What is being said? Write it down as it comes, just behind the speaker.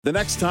The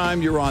next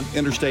time you're on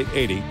Interstate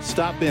 80,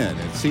 stop in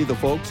and see the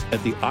folks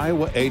at the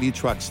Iowa 80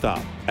 truck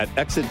stop at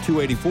exit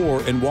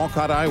 284 in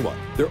Walcott, Iowa.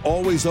 They're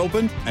always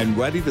open and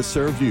ready to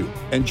serve you.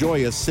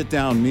 Enjoy a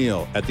sit-down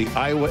meal at the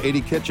Iowa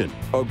 80 kitchen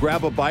or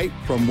grab a bite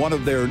from one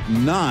of their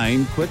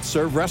 9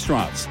 quick-serve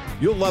restaurants.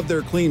 You'll love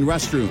their clean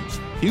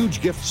restrooms,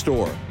 huge gift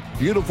store,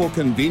 beautiful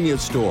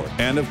convenience store,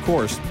 and of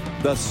course,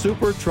 the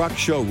Super Truck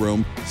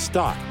Showroom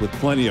stocked with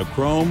plenty of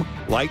chrome,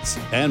 lights,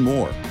 and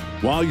more.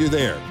 While you're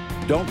there,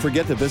 don't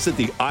forget to visit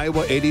the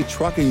Iowa 80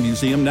 Trucking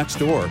Museum next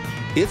door.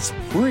 It's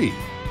free.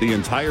 The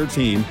entire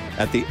team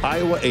at the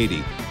Iowa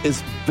 80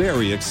 is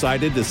very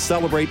excited to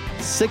celebrate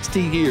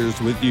 60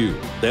 years with you.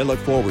 They look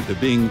forward to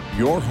being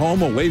your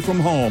home away from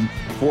home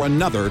for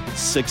another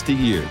 60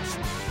 years.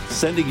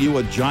 Sending you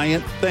a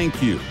giant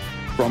thank you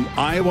from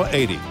Iowa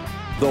 80,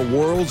 the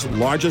world's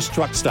largest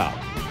truck stop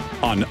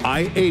on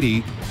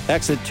I-80,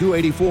 exit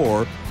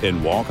 284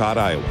 in Walcott,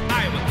 Iowa.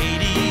 Iowa 80.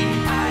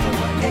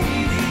 Iowa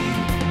 80.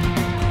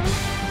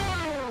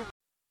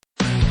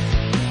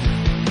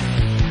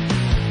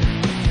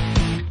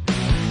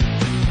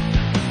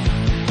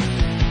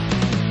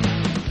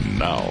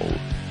 Now,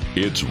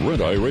 it's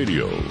Red Eye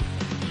Radio.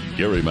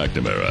 Gary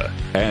McNamara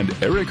and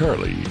Eric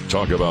Harley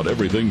talk about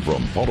everything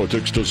from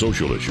politics to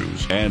social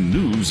issues and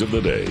news of the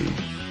day.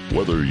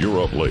 Whether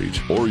you're up late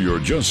or you're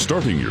just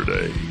starting your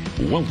day,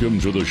 welcome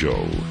to the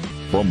show.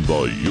 From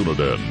the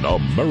Uniden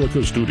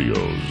America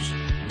Studios,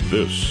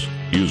 this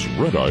is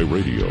Red Eye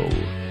Radio.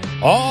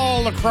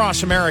 All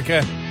across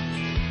America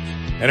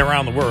and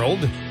around the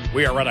world,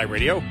 we are Red Eye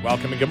Radio.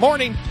 Welcome and good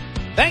morning.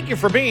 Thank you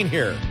for being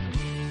here.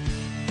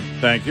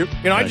 Thank you.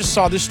 You know, I just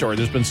saw this story.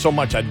 There's been so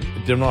much. I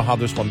didn't know how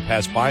this one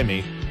passed by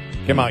me.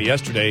 Came out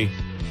yesterday.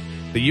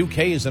 The UK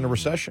is in a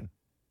recession.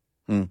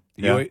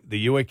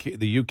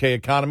 The UK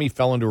economy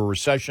fell into a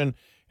recession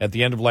at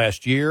the end of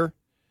last year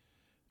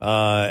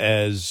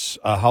as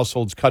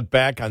households cut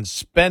back on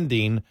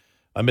spending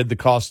amid the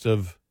cost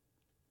of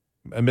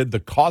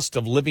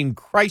living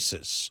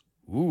crisis.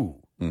 Ooh.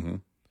 Mm-hmm.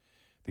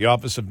 The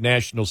Office of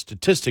National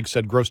Statistics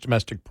said gross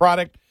domestic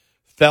product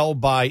fell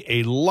by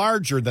a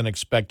larger than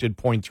expected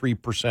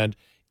 0.3%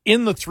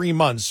 in the 3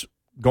 months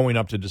going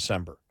up to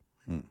December.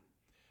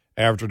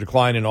 After a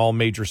decline in all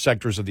major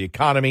sectors of the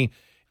economy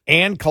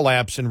and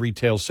collapse in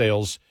retail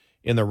sales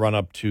in the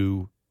run-up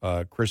to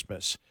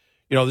Christmas.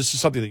 You know, this is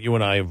something that you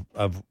and I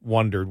have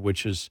wondered,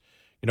 which is,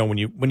 you know, when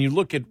you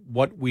look at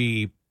what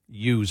we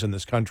use in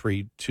this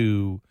country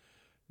to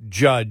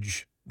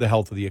judge the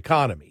health of the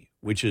economy,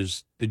 which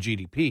is the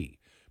GDP.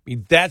 I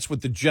mean, that's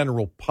what the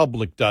general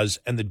public does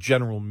and the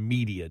general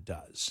media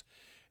does.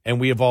 And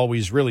we have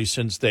always really,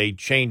 since they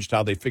changed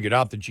how they figured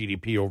out the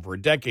GDP over a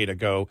decade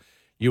ago,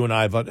 you and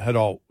I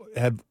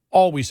have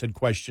always had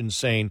questions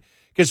saying,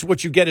 because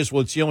what you get is,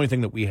 well, it's the only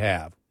thing that we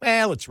have.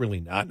 Well, it's really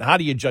not. And how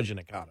do you judge an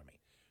economy?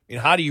 I mean,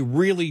 how do you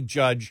really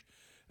judge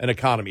an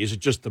economy? Is it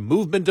just the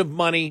movement of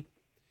money?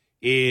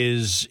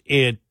 Is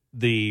it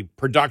the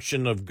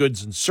production of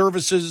goods and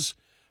services?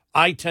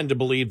 I tend to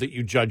believe that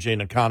you judge an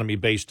economy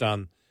based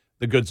on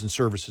the goods and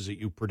services that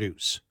you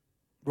produce.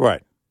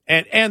 Right.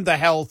 And the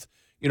health,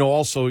 you know,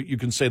 also you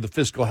can say the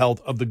fiscal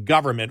health of the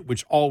government,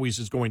 which always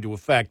is going to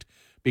affect,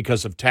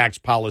 because of tax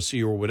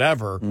policy or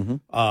whatever,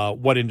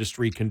 what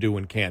industry can do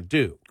and can't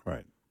do.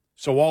 Right.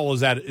 So all of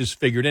that is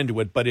figured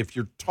into it. But if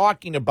you're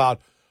talking about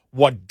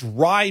what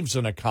drives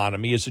an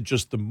economy, is it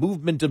just the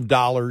movement of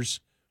dollars?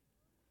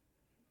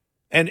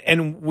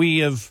 And we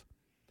have,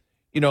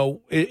 you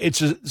know,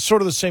 it's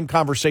sort of the same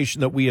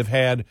conversation that we have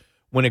had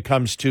when it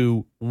comes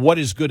to what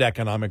is good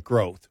economic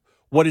growth.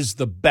 What is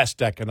the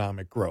best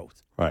economic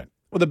growth? Right.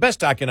 Well, the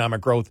best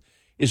economic growth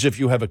is if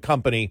you have a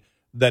company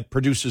that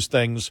produces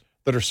things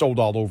that are sold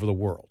all over the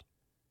world.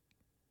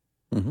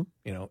 You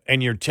know,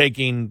 and you're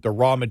taking the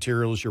raw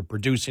materials, you're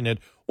producing it,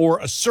 or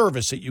a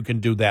service that you can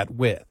do that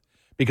with,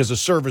 because a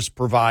service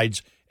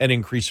provides an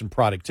increase in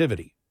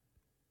productivity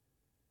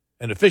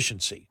and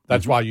efficiency.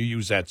 That's why you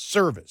use that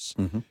service.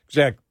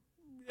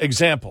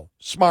 Example,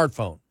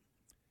 smartphone.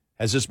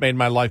 Has this made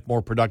my life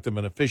more productive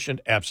and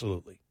efficient?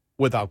 Absolutely,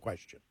 without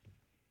question.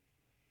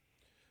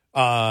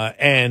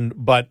 And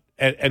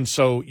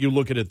so you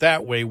look at it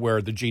that way,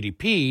 where the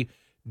GDP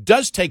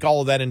does take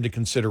all of that into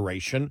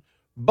consideration.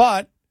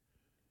 But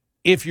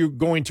if you're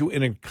going to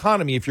an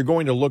economy, if you're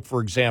going to look,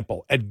 for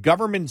example, at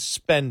government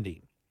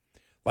spending,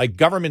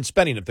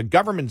 if the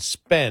government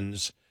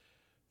spends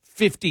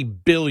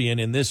 $50 billion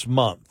in this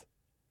month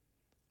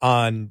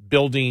on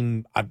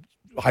building,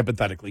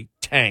 hypothetically,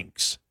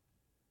 tanks,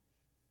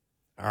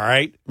 all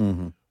right?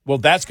 Well,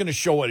 that's going to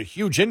show a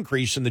huge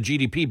increase in the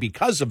GDP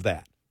because of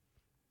that.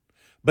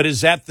 But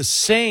is that the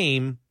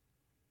same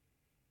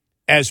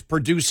as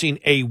producing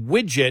a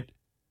widget,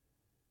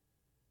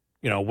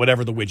 you know,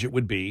 whatever the widget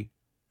would be,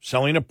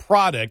 selling a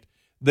product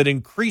that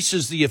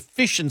increases the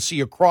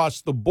efficiency across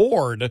the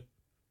board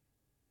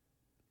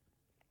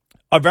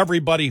of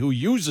everybody who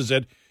uses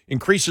it,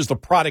 increases the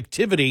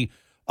productivity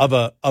of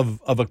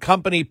a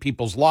company,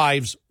 people's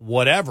lives,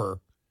 whatever,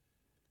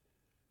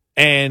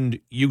 and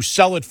you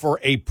sell it for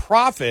a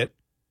profit,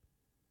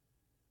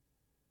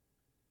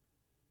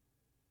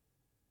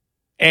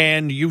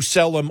 and you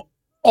sell them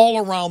all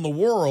around the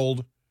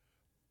world,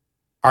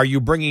 are you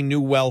bringing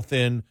new wealth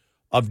in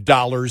of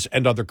dollars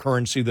and other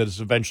currency that is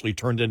eventually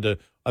turned into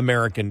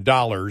American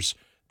dollars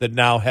that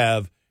now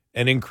have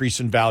an increase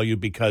in value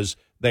because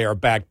they are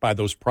backed by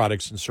those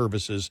products and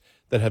services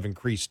that have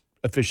increased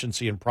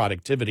efficiency and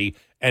productivity,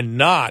 and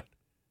not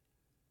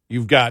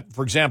you've got,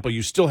 for example,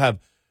 you still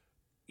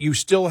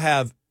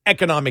have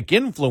economic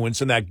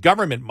influence in that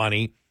government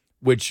money,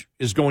 which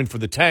is going for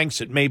the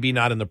tanks. It may be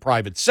not in the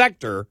private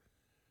sector,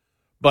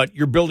 but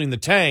you're building the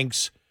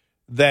tanks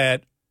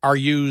that are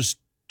used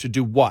to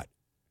do what?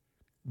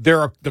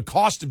 They're the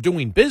cost of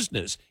doing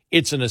business.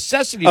 It's a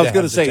necessity. I was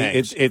going to say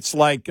tanks. it's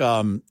like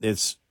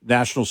it's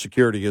national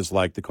security is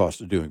like the cost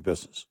of doing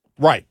business.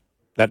 Right.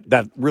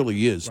 That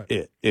really is Right.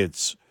 it.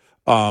 It's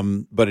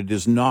but it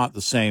is not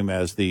the same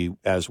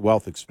as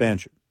wealth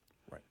expansion.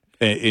 Right.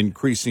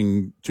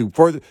 Increasing to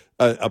further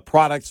a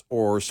product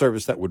or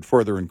service that would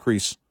further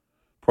increase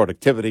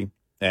productivity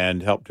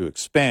and help to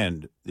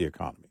expand the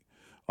economy.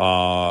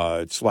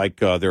 It's like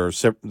there are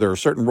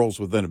certain roles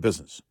within a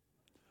business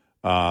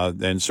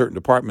and certain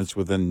departments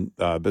within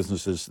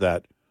businesses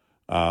that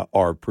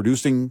are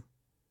producing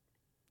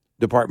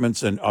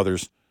departments and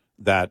others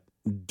that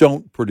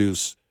don't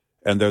produce,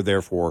 and they're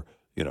therefore,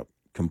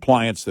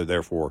 compliance. They're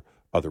there for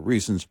other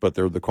reasons, but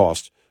they're the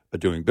cost of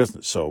doing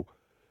business. So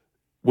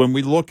when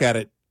we look at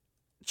it,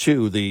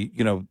 too,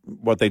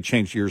 what they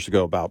changed years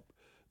ago about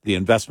the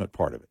investment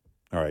part of it.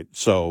 All right.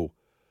 So,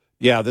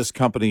 yeah, this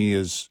company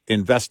is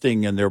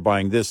investing and they're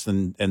buying this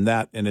and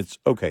that, and it's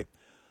okay.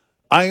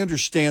 I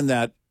understand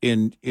that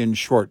in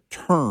short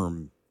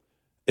term,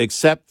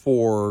 except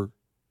for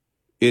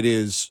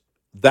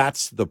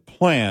that's the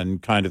plan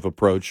kind of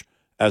approach,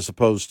 as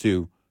opposed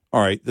to,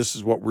 all right, this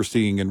is what we're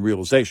seeing in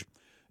realization.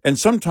 And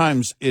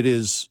sometimes it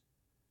is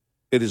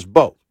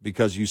both,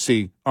 because you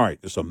see, all right,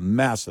 there's a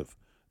massive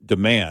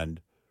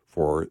demand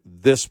for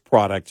this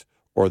product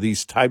or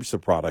these types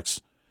of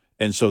products.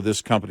 And so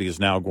this company is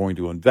now going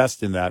to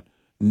invest in that,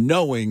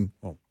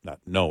 not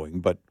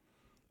knowing, but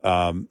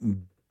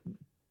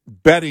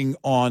betting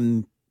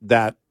on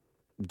that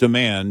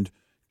demand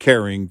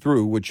carrying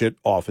through, which it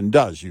often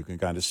does. You can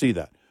kind of see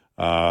that.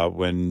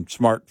 When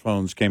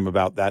smartphones came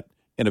about, that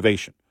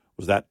innovation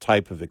was that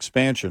type of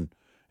expansion.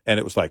 And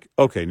it was like,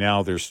 okay,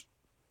 now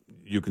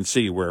you can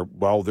see where,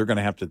 they're going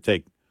to have to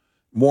take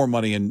more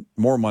money and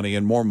more money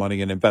and more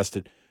money and invest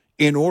it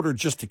in order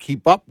just to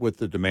keep up with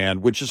the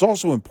demand, which is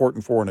also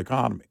important for an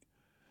economy,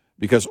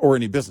 or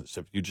any business.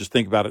 If you just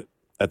think about it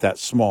at that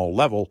small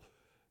level,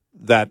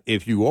 that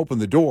if you open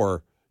the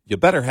door, you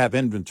better have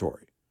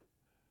inventory.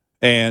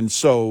 And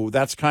so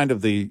that's kind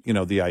of the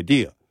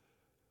idea.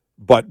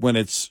 But when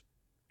it's,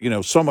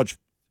 so much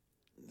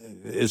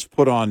is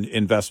put on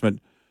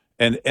investment,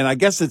 and I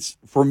guess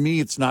for me,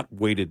 it's not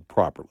weighted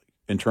properly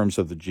in terms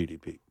of the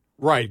GDP.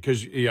 Right,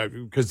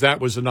 because that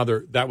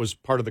was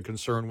part of the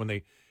concern when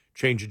they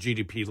changed the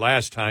GDP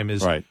last time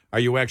is, right, are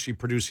you actually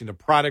producing the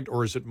product,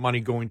 or is it money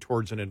going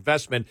towards an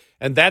investment?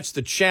 And that's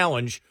the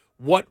challenge.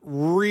 What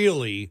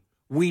really,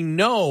 we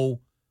know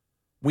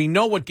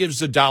what gives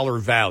the dollar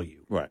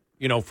value. Right.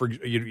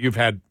 You've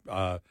had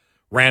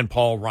Ron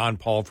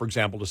Paul, for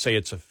example, to say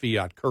it's a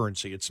fiat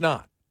currency. It's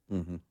not.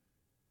 Mm-hmm.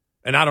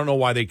 And I don't know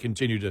why they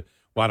continue to,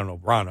 I don't know,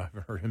 Ron, I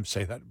haven't heard him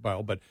say that in a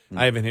while, but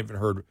I haven't even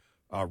heard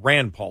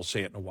Rand Paul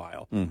say it in a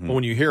while. Mm-hmm. But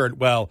when you hear it,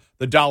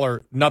 the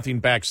dollar, nothing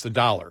backs the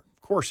dollar.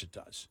 Of course it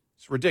does.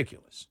 It's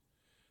ridiculous.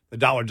 The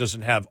dollar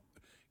doesn't have,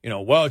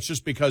 it's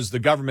just because the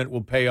government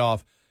will pay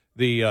off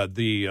the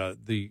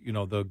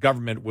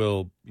government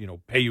will,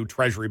 pay you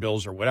treasury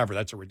bills or whatever.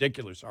 That's a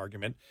ridiculous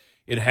argument.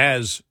 It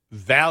has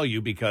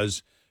value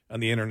because on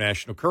the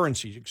international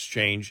currency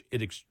exchange,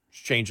 it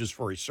exchanges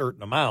for a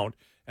certain amount,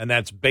 and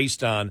that's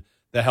based on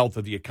the health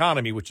of the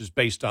economy, which is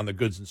based on the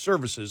goods and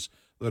services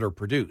that are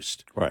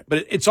produced. Right.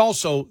 But it's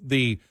also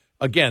the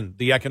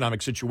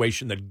economic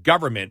situation that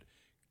government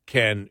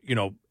can,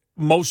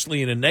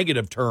 mostly in a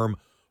negative term,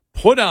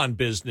 put on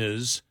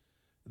business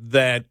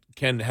that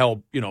can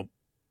help,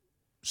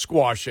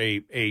 squash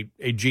a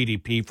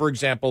GDP. For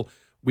example,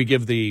 we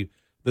give the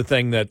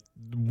thing that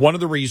one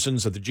of the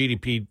reasons that the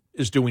GDP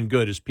is doing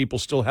good is people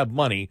still have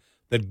money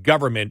that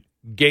government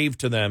gave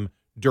to them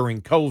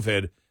during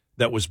COVID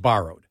that was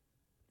borrowed.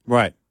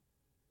 Right.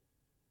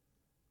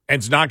 And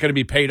it's not going to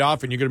be paid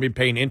off, and you're going to be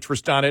paying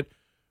interest on it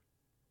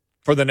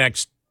for the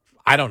next,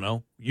 I don't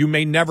know,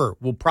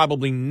 will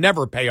probably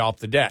never pay off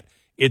the debt.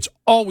 It's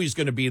always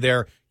going to be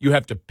there. You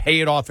have to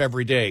pay it off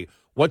every day.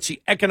 What's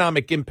the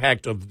economic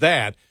impact of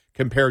that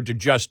compared to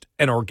just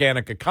an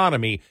organic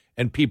economy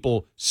and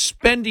people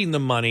spending the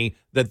money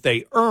that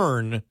they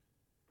earn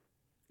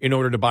in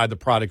order to buy the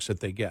products that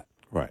they get?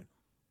 Right.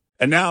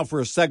 And now for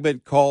a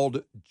segment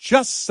called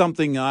Just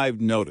Something I've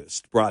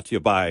Noticed, brought to you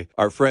by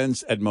our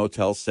friends at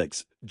Motel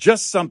 6.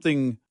 Just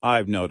something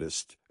I've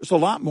noticed. There's a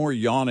lot more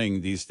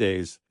yawning these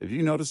days. Have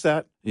you noticed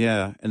that?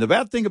 Yeah. And the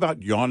bad thing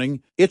about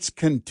yawning, it's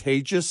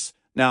contagious.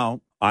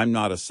 Now, I'm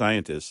not a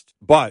scientist,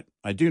 but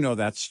I do know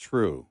that's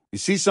true. You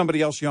see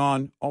somebody else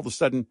yawn, all of a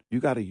sudden you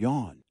got to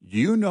yawn.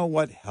 You know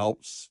what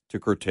helps to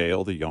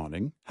curtail the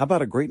yawning? How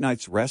about a great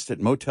night's rest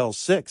at Motel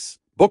 6?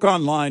 Book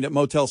online at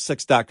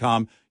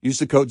motel6.com. Use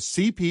the code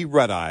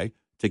CPRedEye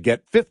to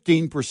get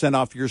 15%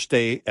 off your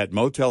stay at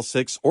Motel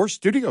 6 or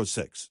Studio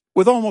 6.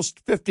 With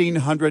almost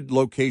 1,500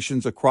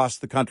 locations across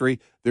the country,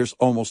 there's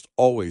almost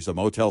always a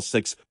Motel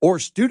 6 or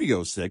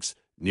Studio 6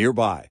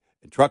 nearby.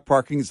 And truck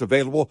parking is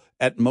available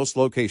at most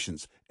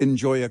locations.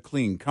 Enjoy a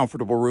clean,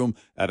 comfortable room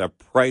at a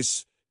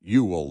price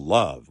you will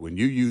love when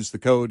you use the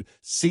code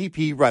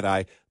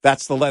CPRedEye.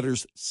 That's the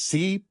letters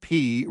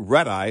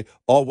CPRedEye,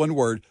 all one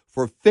word,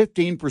 for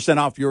 15%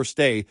 off your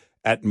stay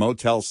at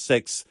Motel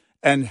 6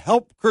 and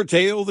help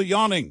curtail the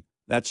yawning.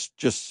 That's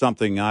just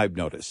something I've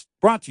noticed.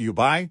 Brought to you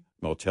by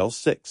Motel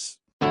 6.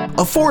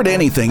 Afford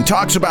Anything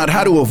talks about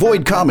how to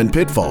avoid common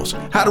pitfalls,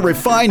 how to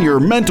refine your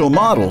mental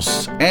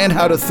models, and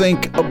how to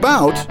think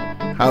about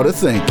how to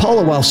think.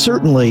 Paula, while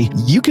certainly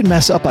you can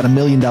mess up on $1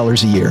 million a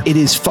year, it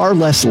is far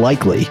less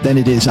likely than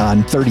it is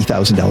on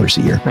 $30,000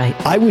 a year. Right.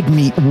 I would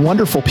meet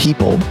wonderful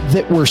people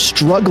that were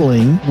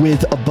struggling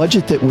with a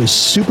budget that was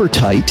super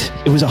tight.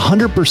 It was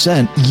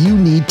 100% you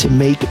need to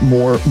make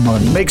more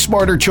money. Make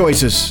smarter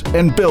choices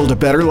and build a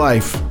better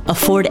life.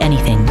 Afford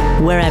Anything,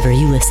 wherever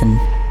you listen.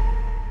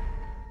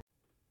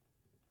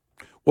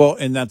 Well,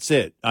 and that's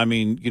it. I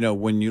mean, you know,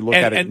 when you look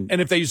at it.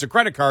 And if they use a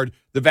credit card,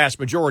 the vast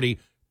majority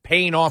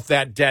paying off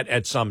that debt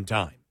at some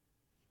time.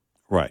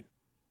 Right.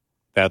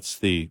 That's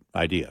the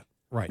idea.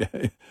 Right.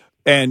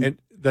 and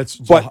that's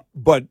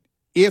but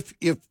if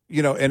you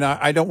know, and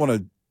I don't want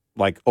to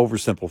like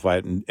oversimplify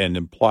it and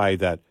imply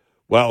that,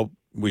 well,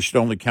 we should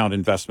only count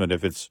investment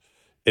if it's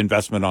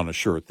investment on a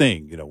sure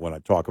thing. You know, when I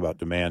talk about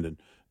demand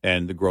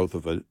and the growth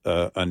of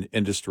an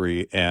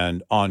industry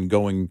and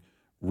ongoing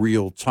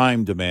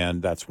real-time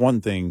demand, that's one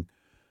thing,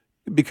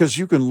 because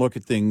you can look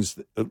at things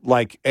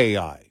like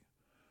AI.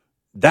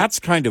 That's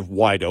kind of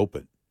wide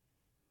open.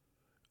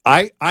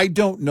 I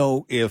don't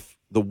know if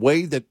the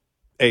way that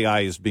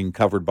AI is being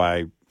covered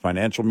by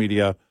financial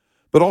media,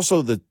 but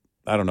also the,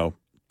 I don't know,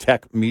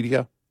 tech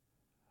media,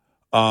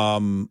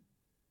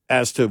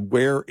 as to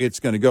where it's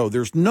going to go.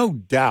 There's no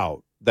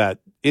doubt that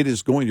it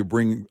is going to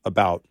bring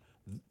about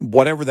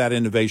whatever that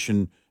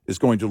innovation is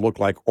going to look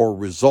like or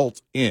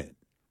result in.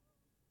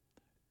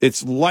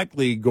 It's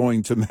likely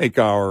going to make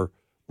our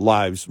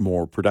lives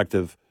more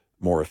productive,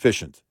 more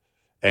efficient,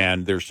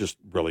 and there's just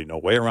really no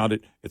way around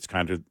it. It's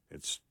kind of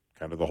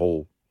the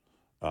whole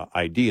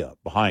idea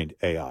behind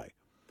AI.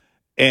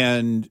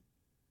 And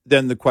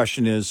then the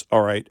question is,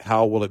 all right,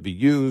 how will it be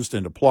used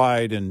and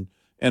applied and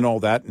all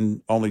that?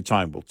 And only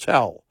time will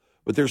tell.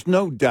 But there's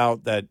no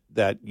doubt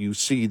that you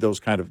see those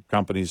kind of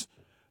companies.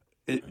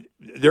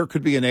 There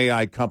could be an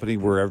AI company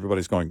where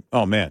everybody's going,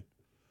 oh man,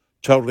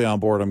 totally on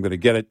board. I'm going to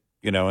get it,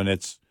 you know, and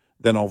it's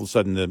then all of a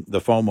sudden the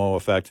FOMO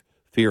effect,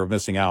 fear of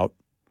missing out,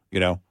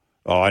 you know,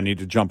 oh, I need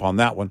to jump on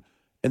that one.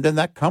 And then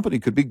that company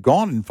could be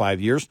gone in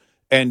 5 years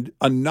and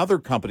another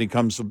company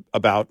comes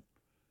about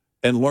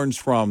and learns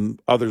from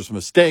others'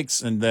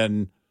 mistakes and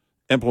then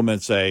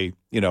implements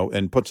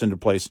and puts into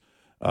place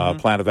a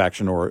plan of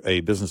action or a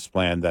business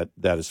plan that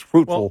is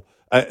fruitful.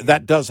 Well,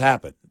 that does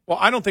happen. Well,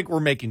 I don't think we're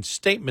making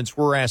statements.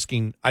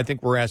 I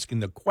think we're asking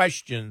the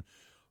question,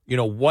 you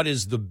know, what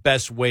is the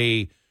best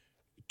way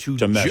to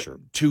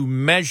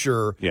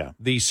measure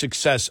the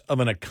success of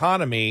an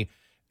economy?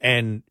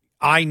 And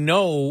I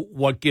know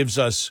what gives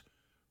us,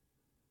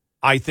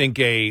 I think,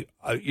 a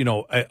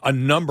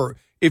number.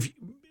 If,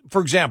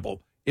 for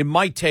example, it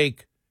might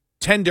take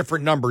 10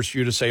 different numbers for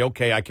you to say,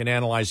 okay, I can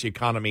analyze the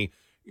economy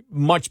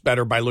much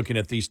better by looking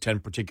at these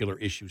 10 particular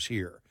issues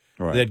here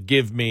that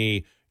give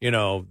me, you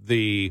know,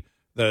 the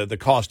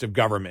cost of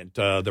government,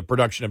 the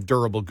production of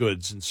durable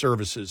goods and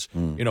services,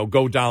 you know,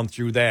 go down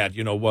through that,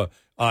 you know,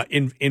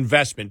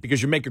 investment,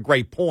 because you make a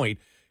great point,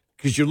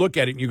 because you look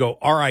at it and you go,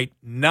 all right,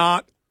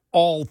 not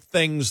all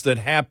things that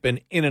happen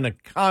in an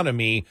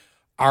economy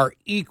are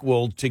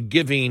equal to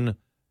giving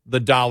the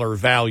dollar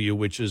value,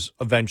 which is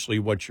eventually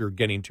what you're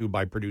getting to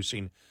by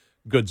producing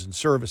goods and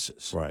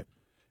services. Right.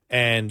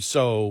 And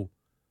so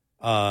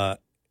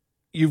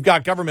you've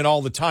got government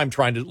all the time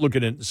trying to look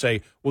at it and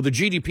say, well, the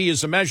GDP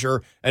is a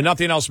measure and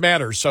nothing else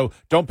matters, so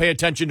don't pay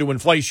attention to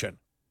inflation.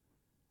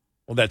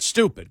 Well, that's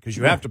stupid, because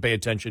you have to pay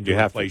attention to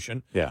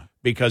inflation.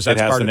 Because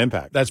that's an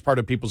impact. That's part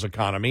of people's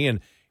economy.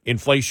 And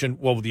inflation,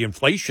 well, the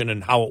inflation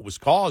and how it was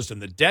caused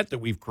and the debt that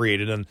we've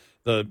created and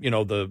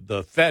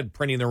the Fed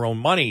printing their own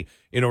money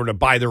in order to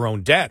buy their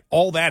own debt,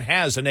 all that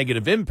has a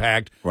negative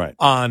impact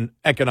on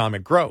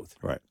economic growth.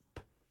 Right.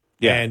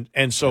 Yeah.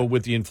 And so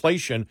with the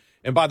inflation,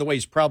 and by the way,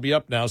 he's probably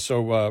up now.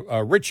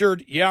 So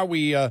Richard,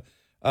 we saw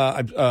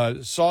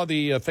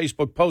the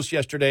Facebook post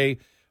yesterday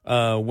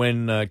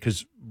when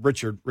because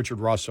Richard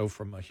Rosso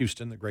from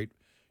Houston, the great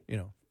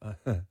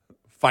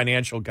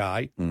financial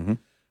guy.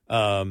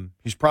 Mm-hmm.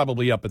 He's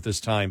probably up at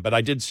this time, but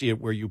I did see it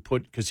where you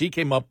put, because he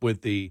came up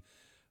with the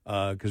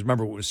because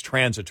remember it was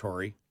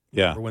transitory.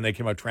 Yeah. Remember when they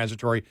came out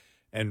transitory,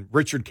 and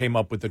Richard came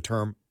up with the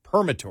term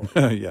permatory.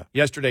 Yeah.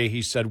 Yesterday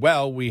he said,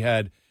 well, we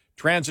had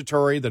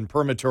transitory, then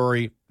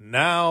permatory.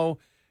 Now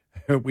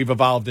we've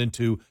evolved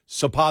into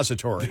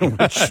suppository,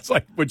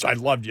 which I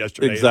loved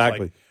yesterday. It's Exactly.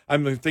 like,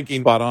 I'm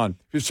thinking, Spot on.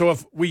 so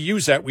if we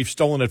use that, we've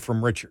stolen it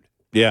from Richard.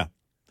 Yeah.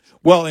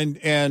 Well,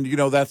 and you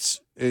know,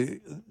 that's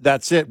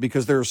it,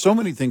 because there are so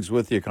many things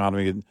with the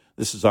economy, and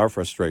this is our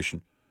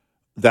frustration,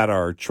 that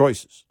are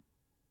choices.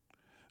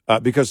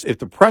 Because if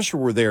the pressure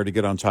were there to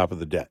get on top of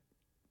the debt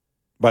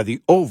by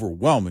the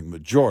overwhelming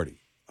majority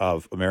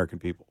of American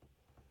people,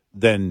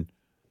 then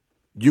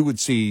you would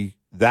see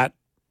that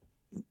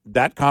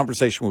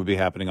conversation would be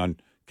happening on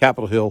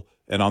Capitol Hill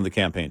and on the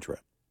campaign trail.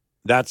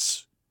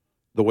 That's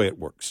the way it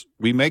works.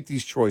 We make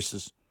these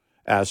choices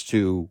as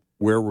to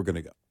where we're going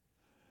to go.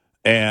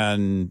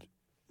 And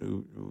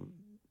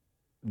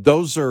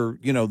those are,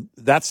 you know,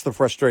 that's the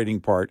frustrating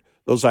part,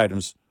 those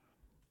items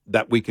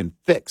that we can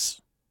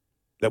fix,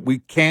 that we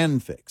can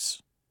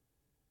fix.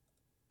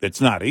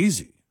 It's not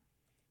easy.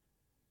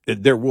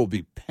 There will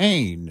be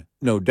pain,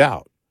 no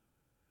doubt,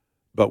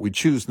 but we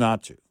choose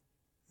not to,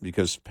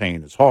 because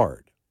pain is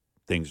hard.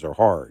 Things are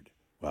hard.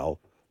 Well,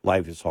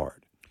 life is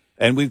hard.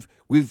 And we've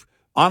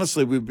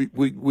honestly,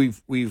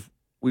 we've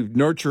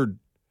nurtured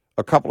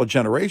a couple of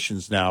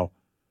generations now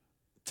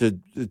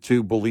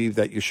to believe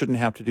that you shouldn't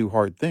have to do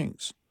hard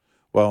things.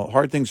 Well,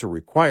 hard things are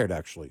required,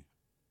 actually,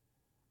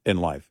 in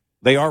life.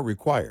 They are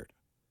required.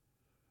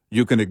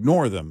 You can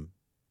ignore them,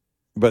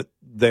 but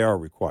they are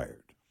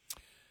required.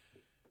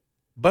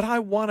 But I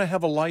want to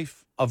have a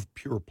life of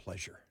pure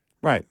pleasure.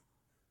 Right.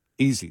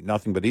 Easy.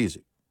 Nothing but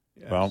easy.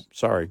 Yes. Well,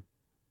 sorry.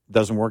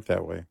 Doesn't work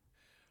that way.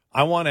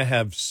 I want to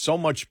have so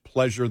much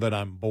pleasure that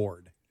I'm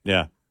bored.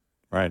 Yeah.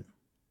 Right.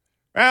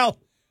 Well,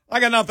 I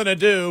got nothing to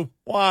do.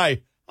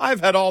 Why?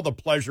 I've had all the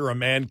pleasure a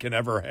man can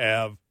ever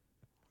have.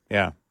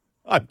 Yeah.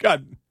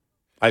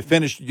 I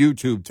finished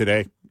YouTube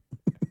today.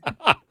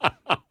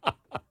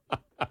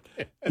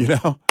 You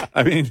know,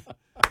 I mean,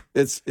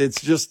 it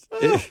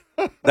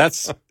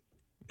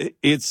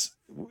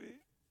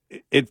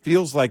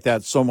feels like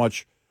that so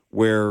much,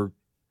 where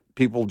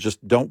people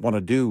just don't want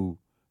to do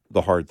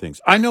the hard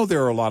things. I know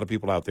there are a lot of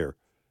people out there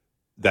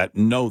that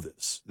know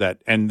this,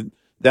 that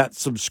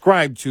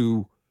subscribe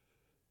to,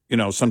 you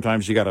know,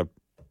 sometimes you got to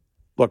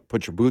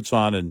put your boots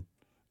on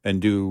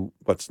and do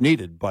what's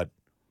needed. But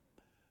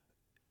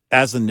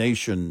as a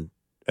nation,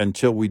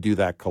 until we do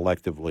that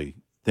collectively,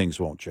 things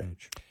won't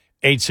change.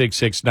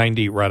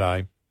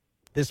 866-90-RED-EYE.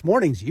 This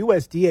morning's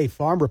USDA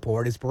Farm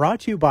Report is brought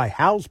to you by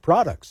House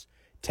Products.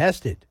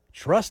 Tested,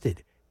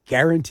 trusted,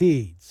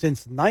 guaranteed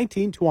since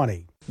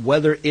 1920.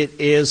 Whether it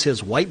is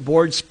his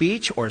whiteboard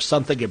speech or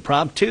something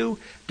impromptu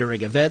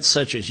during events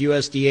such as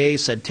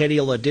USDA's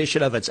centennial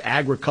edition of its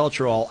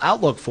Agricultural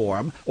Outlook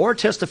Forum, or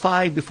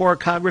testifying before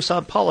Congress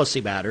on policy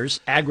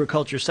matters,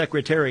 Agriculture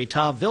Secretary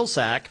Tom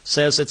Vilsack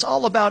says it's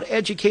all about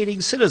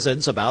educating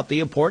citizens about the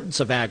importance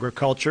of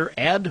agriculture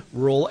and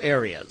rural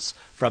areas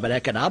from an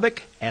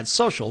economic and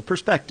social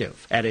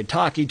perspective. And in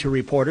talking to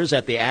reporters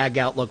at the Ag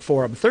Outlook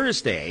Forum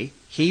Thursday,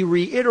 he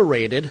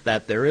reiterated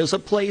that there is a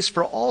place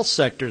for all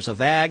sectors of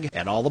ag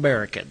and all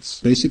Americans.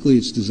 Basically,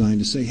 it's designed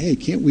to say, hey,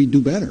 can't we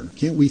do better?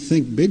 Can't we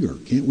think bigger?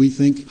 Can't we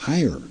think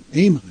higher?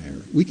 Aim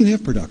higher? We can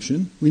have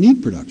production. We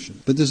need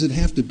production. But does it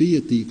have to be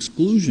at the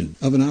exclusion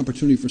of an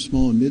opportunity for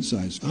small and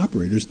mid-sized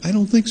operators? I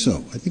don't think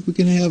so. I think we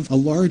can have a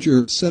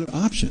larger set of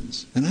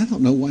options. And I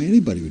don't know why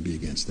anybody would be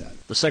against that.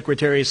 The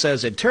Secretary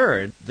says, in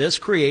turn, this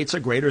creates a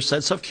greater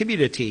sense of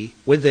community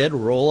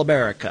within rural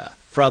America.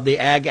 From the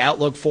Ag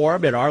Outlook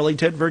Forum in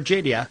Arlington,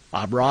 Virginia,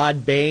 I'm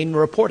Rod Bain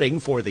reporting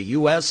for the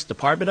U.S.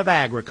 Department of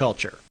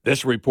Agriculture.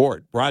 This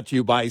report brought to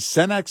you by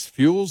Cenex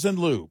Fuels and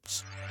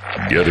Lubes.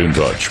 Get in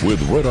touch with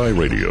Red Eye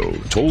Radio,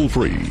 toll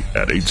free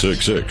at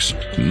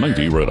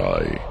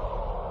 866-90-RED-EYE.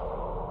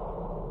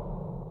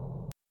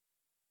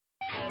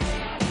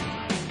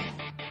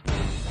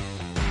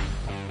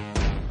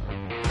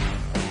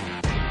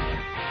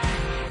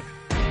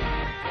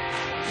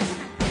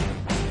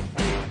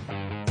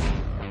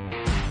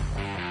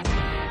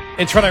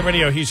 It's Red Eye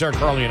Radio. He's Eric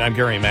Carly, and I'm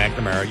Gary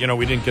McNamara. You know,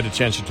 we didn't get a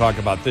chance to talk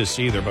about this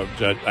either, but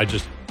I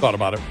just thought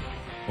about it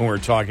when we were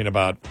talking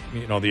about,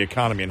 you know, the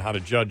economy and how to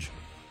judge,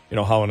 you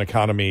know, how an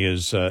economy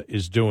is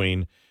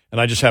doing.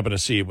 And I just happened to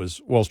see it was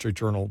Wall Street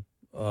Journal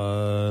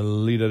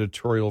lead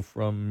editorial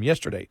from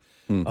yesterday.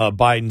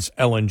 Biden's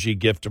LNG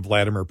gift to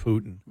Vladimir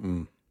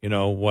Putin. You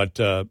know what?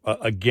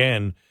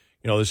 Again,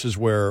 you know, this is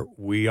where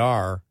we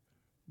are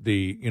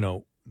the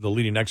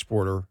leading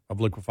exporter of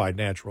liquefied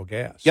natural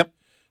gas. Yep.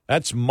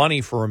 That's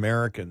money for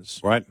Americans.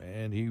 Right.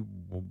 And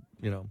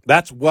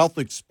that's wealth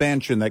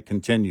expansion that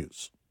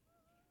continues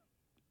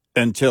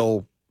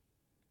until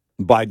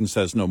Biden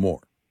says no more.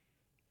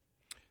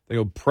 They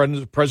go,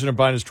 President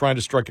Biden is trying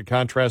to strike a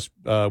contrast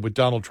with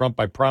Donald Trump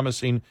by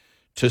promising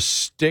to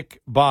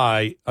stick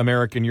by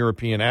American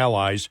European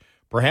allies.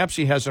 Perhaps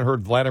he hasn't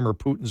heard Vladimir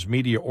Putin's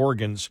media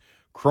organs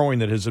crowing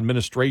that his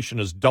administration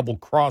has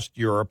double-crossed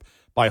Europe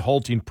by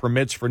halting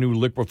permits for new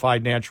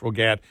liquefied natural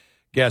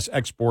gas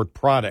export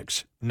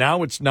products.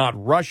 Now it's not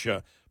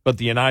Russia, but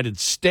the United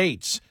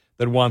States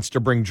that wants to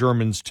bring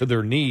Germans to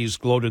their knees,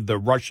 gloated the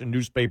Russian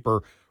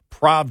newspaper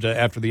Pravda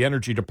after the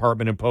Energy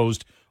Department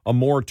imposed a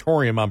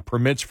moratorium on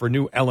permits for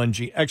new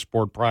LNG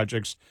export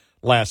projects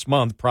last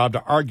month.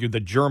 Pravda argued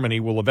that Germany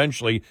will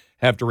eventually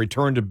have to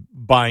return to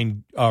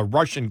buying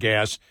Russian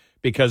gas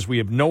because we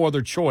have no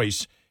other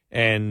choice,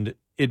 and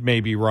it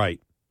may be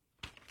right.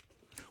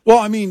 Well,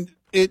 I mean,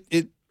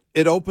 it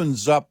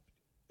opens up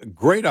a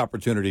great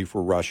opportunity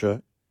for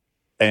Russia,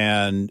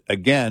 and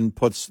again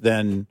puts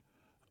then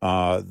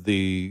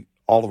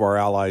all of our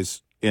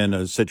allies in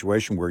a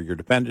situation where you're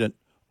dependent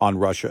on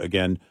Russia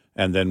again,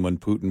 and then when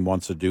Putin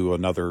wants to do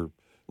another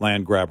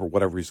land grab or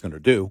whatever he's going to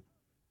do,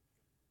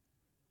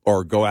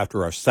 or go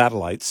after our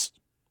satellites,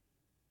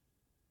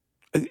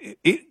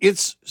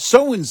 it's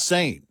so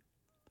insane.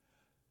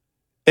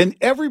 And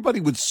everybody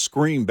would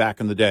scream back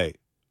in the day,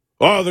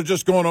 oh, they're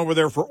just going over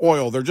there for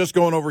oil. They're just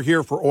going over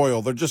here for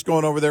oil. They're just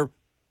going over there.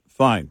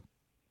 Fine.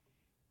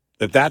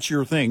 If that's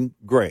your thing,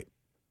 great.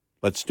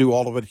 Let's do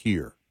all of it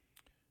here.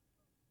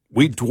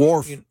 We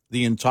dwarf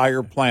the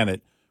entire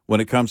planet when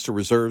it comes to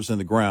reserves in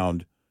the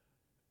ground,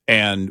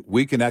 and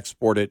we can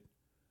export it.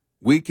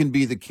 We can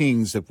be the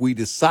kings if we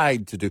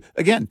decide to do.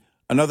 Again,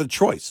 another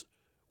choice.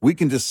 We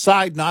can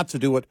decide not to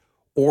do it,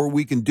 or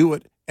we can do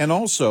it, and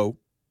also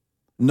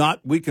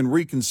we can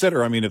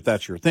reconsider. I mean, if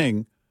that's your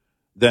thing,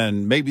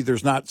 then maybe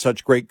there's not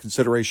such great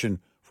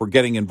consideration for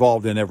getting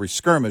involved in every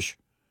skirmish.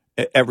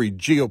 Every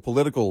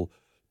geopolitical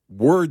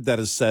word that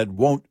is said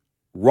won't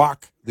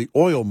rock the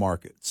oil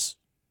markets.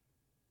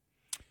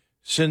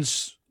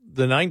 Since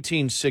the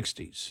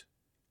 1960s,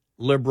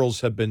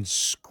 liberals have been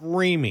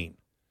screaming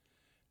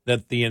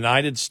that the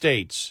United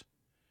States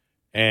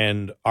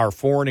and our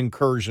foreign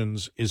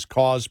incursions is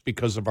caused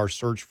because of our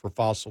search for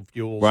fossil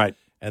fuels. Right.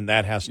 And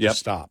that has to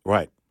stop.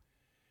 Right.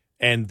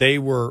 And they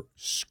were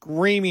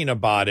screaming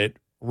about it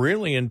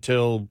really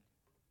until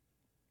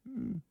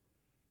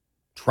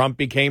Trump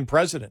became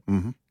president.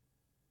 Mm-hmm.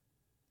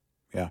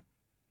 Yeah.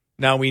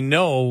 Now we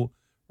know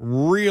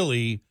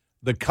really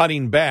the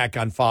cutting back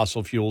on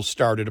fossil fuels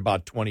started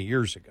about 20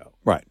 years ago.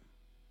 Right.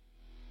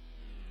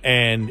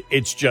 And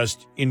it's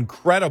just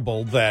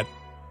incredible that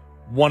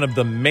one of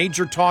the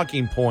major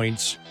talking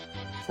points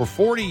for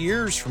 40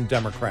 years from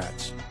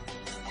Democrats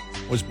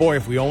was, boy,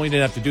 if we only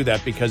didn't have to do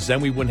that, because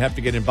then we wouldn't have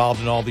to get involved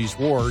in all these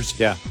wars.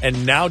 Yeah.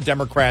 And now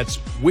Democrats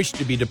wish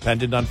to be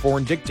dependent on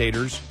foreign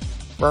dictators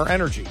for our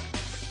energy.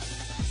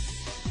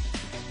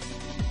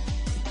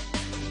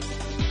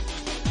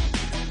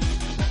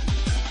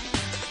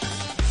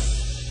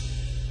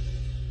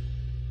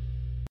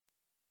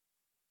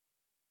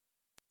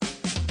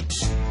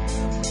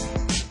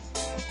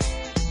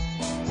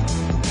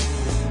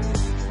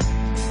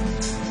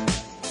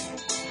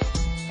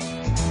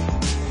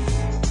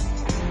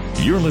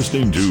 You're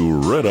listening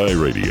to Red Eye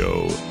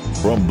Radio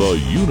from the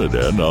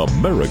Uniden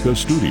America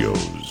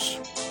Studios.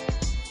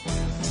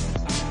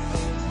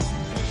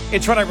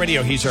 It's Red Eye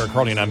Radio. He's Eric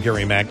Harley, and I'm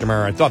Gary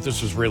McNamara. I thought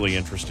this was really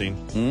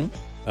interesting.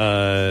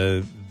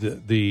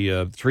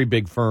 The three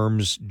big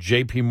firms,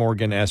 J.P.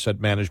 Morgan Asset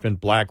Management,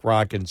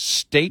 BlackRock, and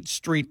State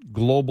Street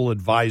Global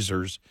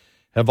Advisors,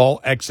 have all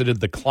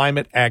exited the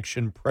Climate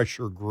Action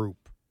Pressure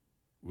Group.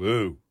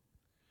 Woo.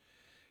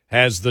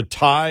 Has the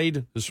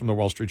tide, this is from the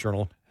Wall Street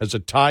Journal, has a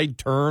tide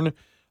turned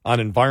on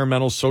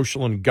environmental,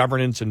 social, and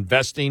governance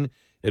investing?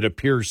 It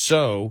appears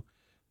so.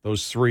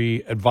 Those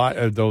three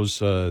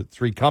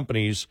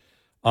companies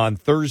on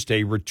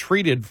Thursday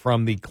retreated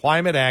from the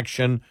Climate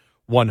Action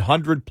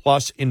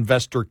 100-plus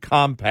Investor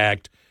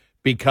Compact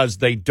because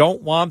they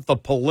don't want the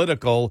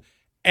political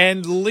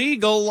and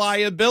legal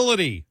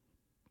liability.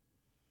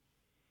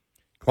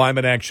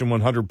 Climate Action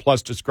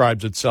 100-plus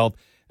describes itself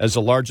as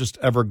the largest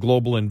ever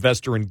global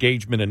investor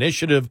engagement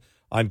initiative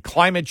on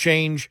climate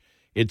change.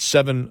 Its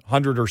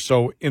 700 or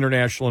so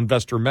international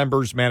investor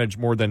members manage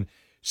more than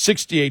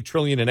 $68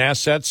 trillion in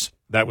assets.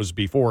 That was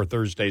before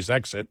Thursday's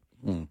exit.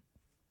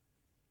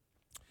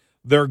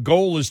 Their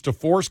goal is to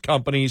force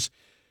companies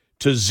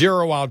to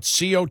zero out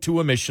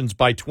CO2 emissions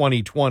by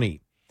 2020.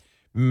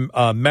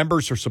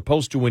 Members are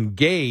supposed to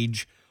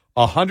engage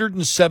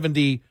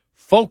 170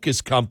 focus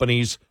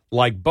companies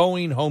like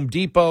Boeing, Home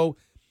Depot,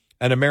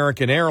 and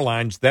American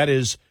Airlines, that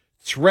is,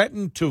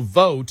 threaten to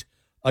vote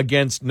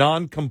against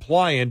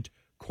non-compliant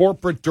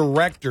corporate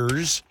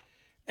directors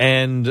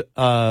and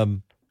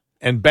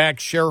back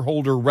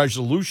shareholder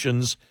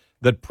resolutions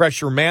that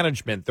pressure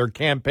management. Their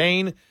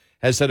campaign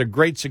has had a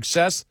great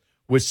success,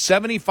 with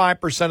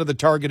 75% of the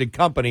targeted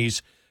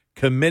companies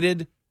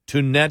committed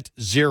to net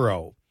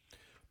zero.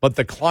 But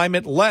the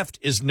climate left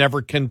is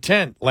never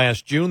content.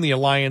 Last June, the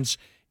alliance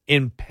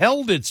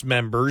impelled its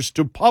members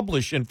to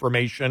publish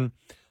information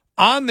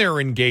on their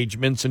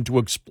engagements and to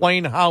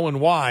explain how and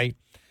why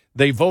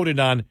they voted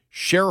on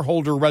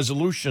shareholder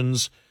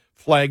resolutions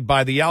flagged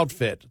by the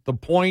outfit. The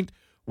point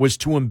was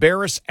to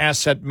embarrass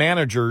asset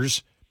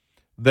managers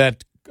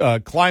that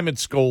climate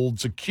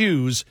scolds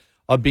accuse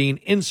of being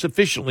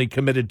insufficiently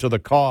committed to the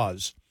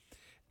cause.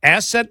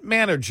 Asset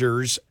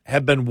managers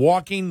have been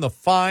walking the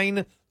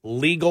fine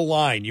legal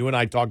line. You and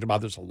I talked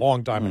about this a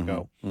long time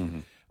ago.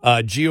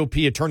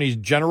 GOP attorneys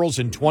generals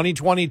in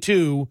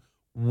 2022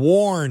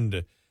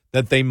 warned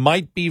that they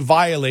might be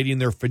violating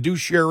their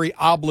fiduciary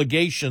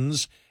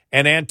obligations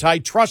and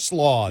antitrust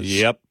laws.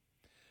 Yep.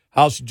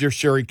 House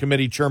Judiciary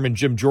Committee Chairman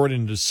Jim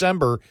Jordan in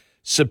December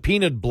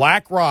subpoenaed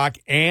BlackRock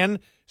and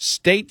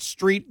State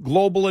Street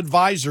Global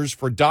Advisors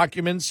for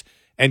documents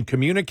and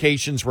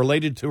communications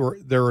related to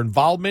their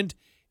involvement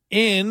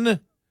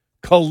in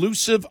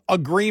collusive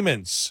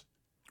agreements.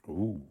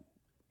 Ooh,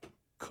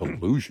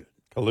 collusion.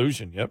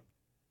 Collusion, yep.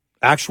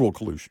 Actual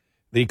collusion.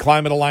 The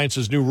Climate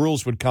Alliance's new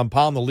rules would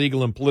compound the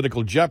legal and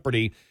political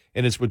jeopardy.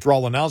 In its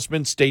withdrawal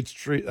announcement, State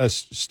Street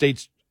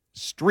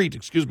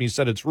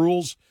said its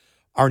rules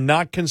are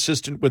not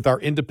consistent with our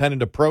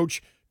independent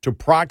approach to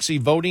proxy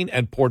voting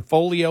and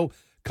portfolio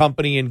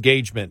company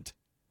engagement.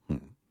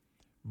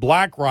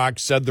 BlackRock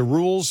said the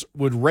rules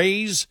would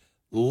raise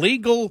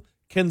legal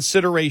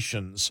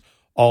considerations.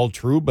 All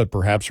true, but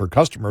perhaps her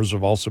customers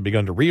have also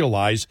begun to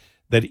realize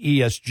that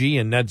ESG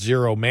and net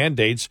zero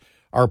mandates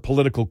are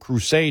political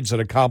crusades that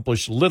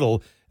accomplish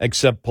little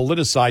except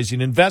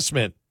politicizing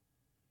investment.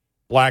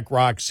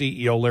 BlackRock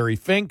CEO Larry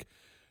Fink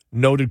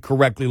noted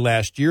correctly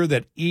last year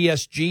that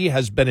ESG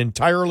has been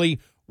entirely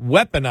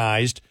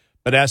weaponized,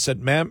 but asset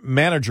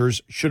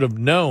managers should have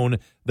known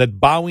that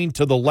bowing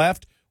to the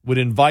left would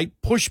invite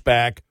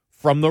pushback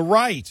from the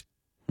right.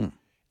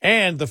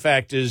 And the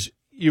fact is,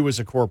 you as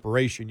a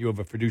corporation, you have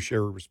a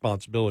fiduciary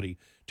responsibility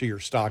to your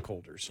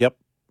stockholders. Yep.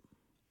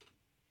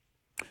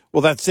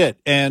 Well, that's it.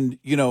 And,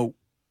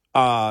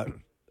 by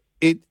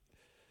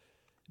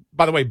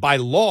the way, by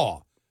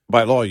law,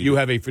 you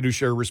have a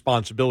fiduciary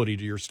responsibility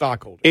to your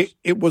stockholders.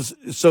 It was,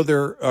 so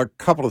there are a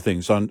couple of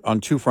things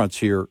on two fronts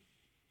here.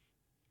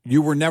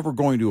 You were never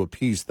going to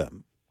appease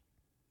them.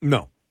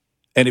 No.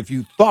 And if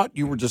you thought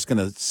you were just going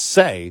to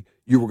say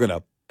you were going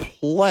to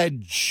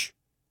pledge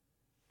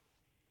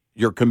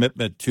your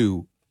commitment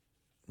to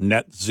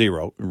net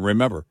zero,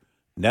 remember,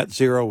 net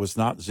zero is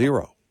not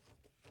zero.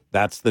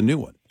 That's the new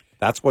one.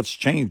 That's what's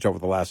changed over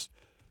the last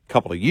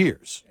couple of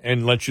years.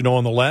 And let you know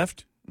on the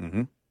left,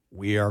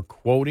 we are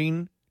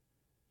quoting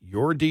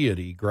your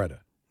deity,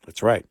 Greta.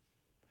 That's right.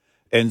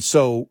 And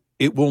so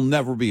it will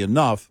never be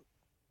enough.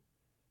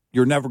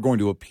 You're never going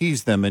to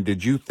appease them. And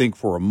did you think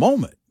for a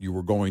moment you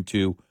were going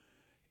to,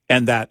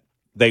 and that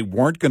they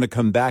weren't going to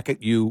come back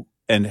at you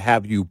and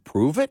have you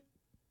prove it?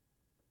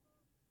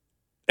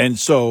 And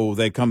so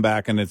they come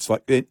back and it's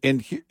like,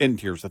 and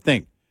here's the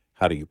thing.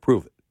 How do you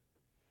prove it?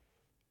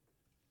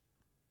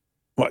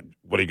 What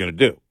are you going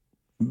to do?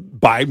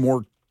 Buy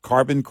more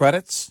carbon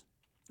credits?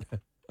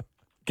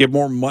 Give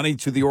more money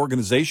to the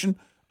organization?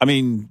 I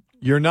mean,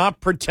 you're not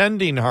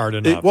pretending hard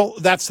enough. Well,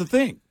 that's the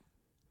thing.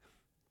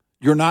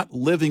 You're not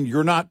living,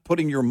 you're not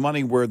putting your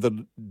money where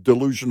the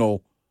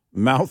delusional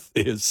mouth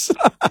is.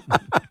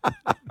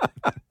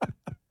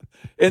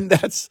 And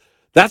that's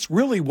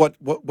really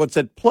what's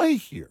at play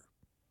here.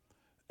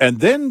 And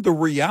then the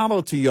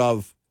reality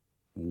of,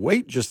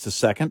 wait just a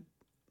second,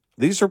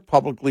 these are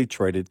publicly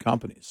traded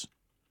companies.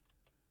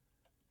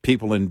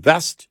 People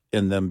invest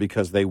in them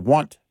because they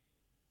want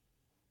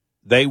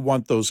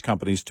those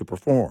companies to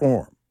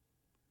perform.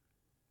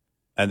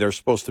 And they're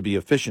supposed to be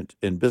efficient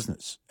in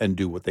business and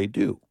do what they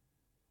do.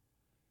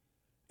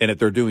 And if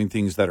they're doing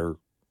things that are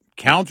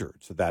counter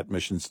to that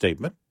mission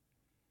statement,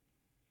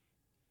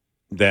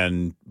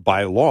 then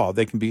by law,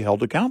 they can be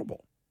held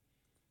accountable.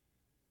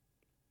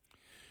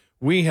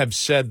 We have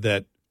said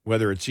that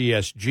whether it's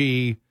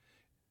ESG,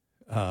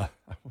 I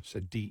almost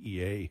said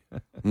DEA.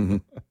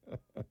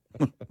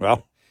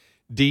 Well,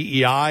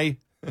 DEI.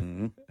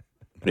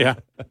 Yeah.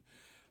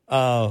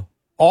 All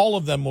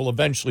of them will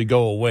eventually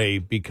go away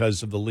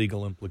because of the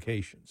legal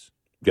implications.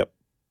 Yep.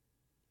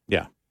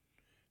 Yeah.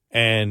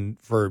 And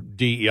for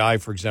DEI,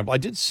 for example, I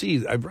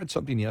read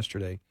something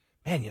yesterday.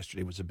 Man,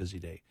 yesterday was a busy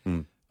day.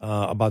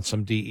 About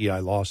some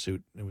DEI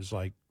lawsuit. It was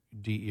like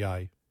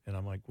DEI. And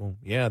I'm like, well,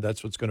 yeah,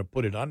 that's what's going to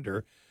put it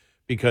under,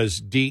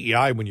 because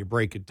DEI, when you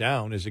break it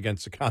down, is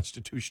against the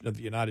Constitution of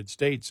the United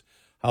States,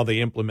 how they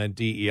implement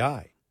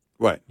DEI.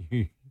 Right.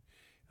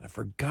 I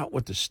forgot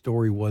what the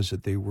story was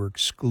that they were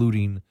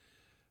excluding.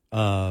 They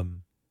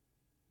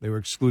were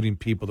excluding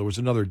people. There was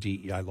another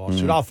DEI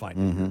lawsuit. I'll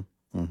find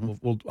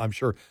it. I'm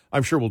sure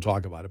we'll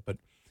talk about it.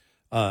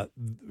 But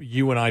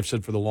you and I have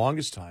said for the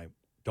longest time,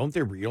 don't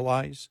they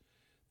realize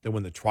that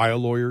when the trial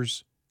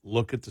lawyers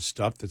look at the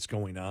stuff that's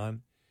going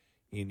on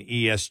in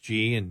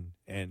ESG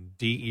and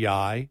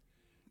DEI,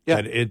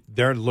 that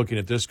they're looking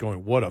at this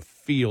going, what a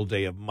field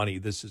day of money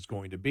this is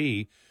going to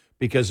be,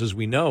 because as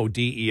we know,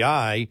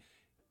 DEI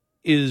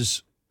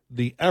is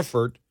the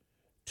effort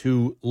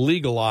to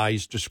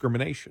legalize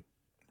discrimination.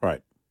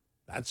 Right.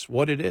 That's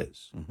what it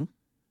is.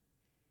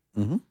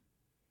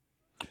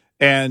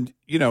 And,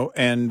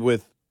 and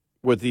with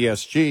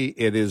ESG,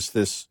 it is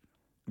this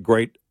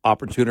great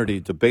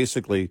opportunity to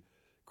basically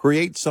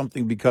create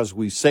something because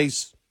we say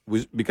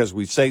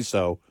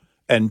so,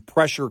 and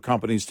pressure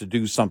companies to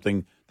do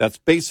something that's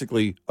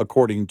basically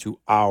according to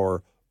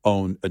our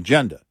own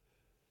agenda,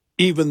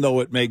 even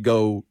though it may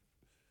go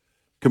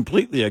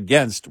completely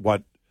against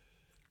what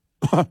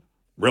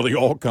really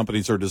all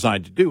companies are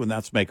designed to do, and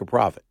that's make a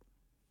profit.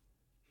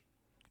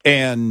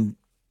 And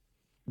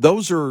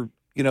those are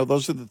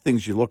the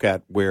things you look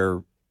at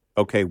where,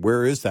 okay,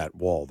 where is that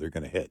wall they're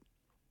going to hit?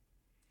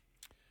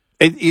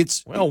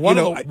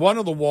 One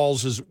of the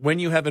walls is when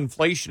you have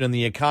inflation and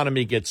the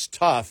economy gets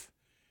tough,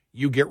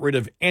 you get rid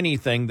of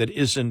anything that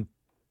isn't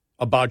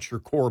about your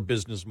core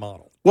business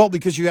model. Well,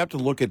 because you have to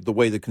look at the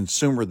way the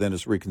consumer then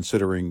is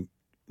reconsidering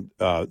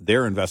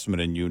their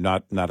investment in you,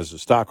 not as a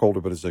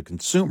stockholder, but as a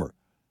consumer,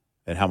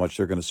 and how much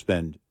they're going to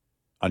spend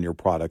on your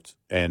product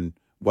and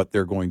what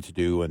they're going to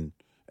do and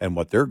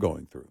what they're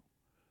going through.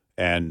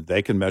 And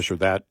they can measure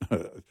that.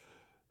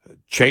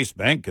 Chase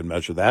Bank can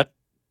measure that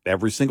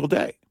every single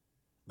day.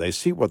 They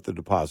see what the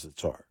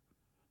deposits are.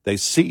 They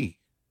see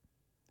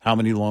how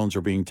many loans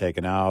are being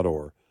taken out,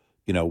 or,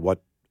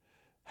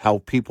 how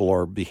people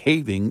are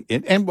behaving,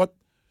 and what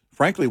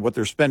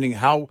they're spending,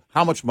 how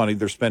much money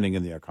they're spending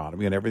in the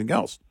economy and everything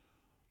else.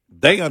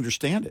 They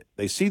understand it.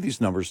 They see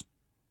these numbers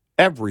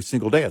every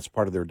single day. It's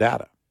part of their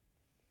data.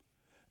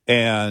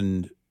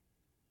 And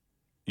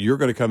you're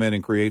going to come in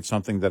and create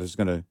something that is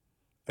going to,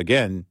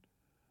 again,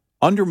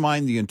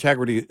 undermine the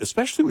integrity,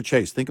 especially with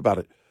Chase. Think about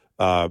it.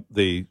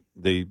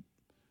 The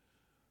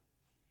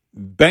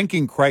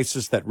banking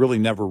crisis that really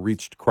never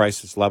reached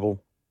crisis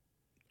level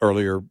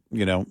earlier,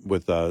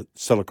 with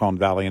Silicon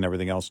Valley and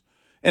everything else.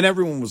 And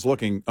everyone was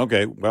looking,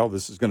 okay, well,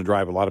 this is going to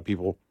drive a lot of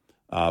people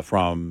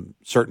from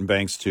certain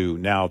banks to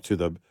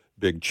the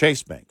big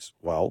Chase banks.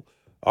 Well,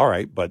 all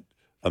right, but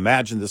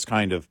imagine this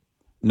kind of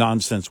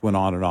nonsense went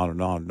on and on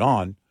and on and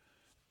on.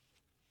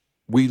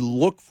 We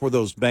look for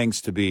those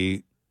banks to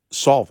be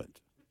solvent.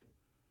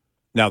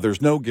 Now,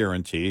 there's no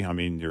guarantee. I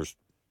mean, there's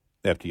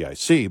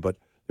FDIC, but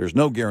there's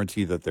no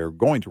guarantee that they're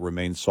going to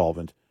remain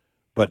solvent.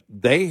 But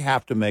they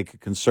have to make a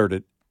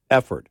concerted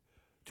effort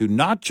to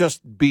not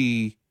just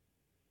be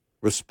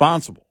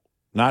responsible,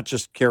 not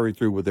just carry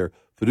through with their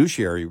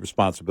fiduciary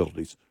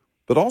responsibilities,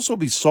 but also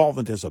be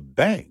solvent as a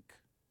bank.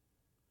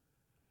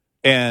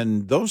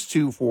 And those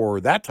two, for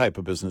that type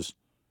of business,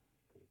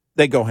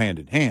 they go hand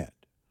in hand.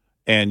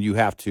 And you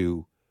have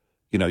to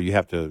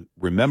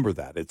remember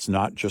that. It's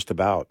not just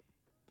about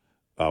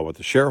what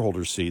the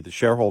shareholders see. The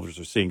shareholders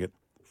are seeing it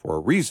for a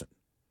reason.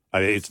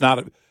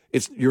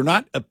 You're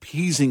not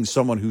appeasing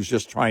someone who's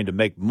just trying to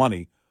make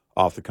money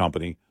off the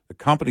company. The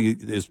company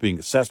is being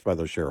assessed by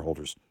those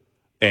shareholders.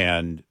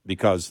 And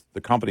because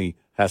the company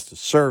has to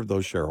serve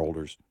those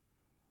shareholders,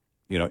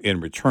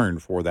 in return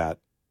for that,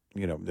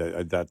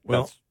 that's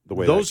the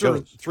way those that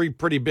goes. Are three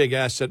pretty big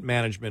asset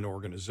management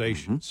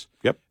organizations.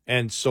 Mm-hmm. Yep.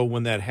 And so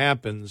when that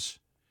happens,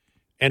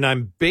 and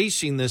I'm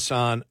basing this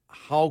on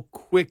how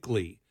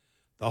quickly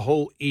the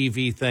whole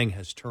EV thing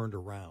has turned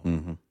around.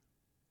 Mm-hmm.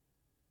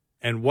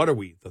 And what are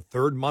we, the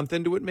third month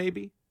into it,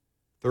 maybe?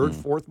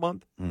 Fourth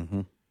month?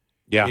 Mm-hmm.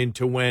 Yeah.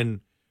 Into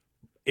when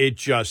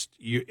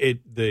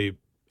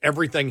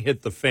everything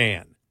hit the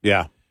fan.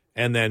 Yeah.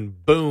 And then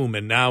boom,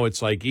 and now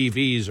it's like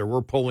EVs, or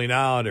we're pulling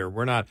out, or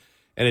we're not.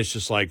 And it's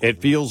just like,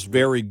 it feels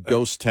very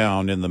ghost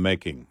town in the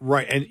making.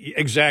 Right. And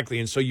exactly.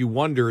 And so you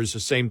wonder, is the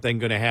same thing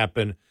going to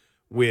happen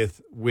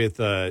with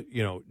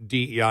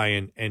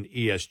DEI and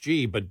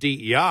ESG? But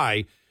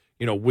DEI,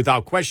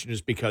 without question,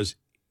 is because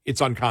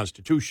it's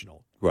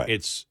unconstitutional. Right.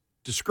 It's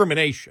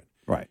discrimination.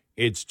 Right.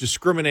 It's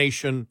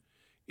discrimination.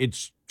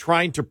 It's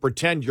trying to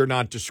pretend you're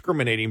not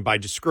discriminating by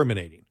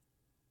discriminating.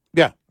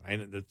 Yeah.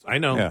 I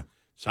know. Yeah.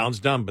 Sounds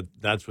dumb, but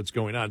that's what's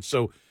going on.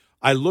 So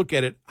I look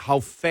at it, how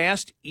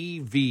fast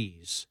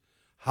EVs,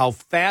 how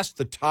fast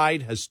the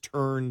tide has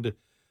turned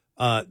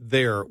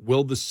there.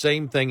 Will the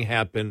same thing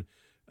happen?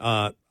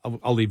 I'll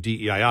leave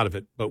DEI out of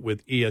it, but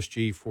with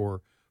ESG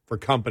for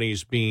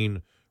companies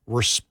being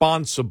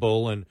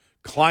responsible and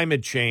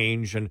climate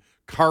change and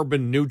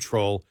carbon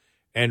neutral,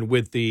 and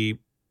with the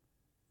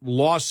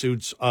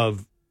lawsuits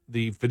of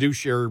the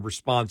fiduciary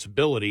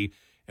responsibility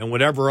and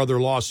whatever other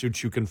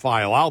lawsuits you can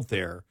file out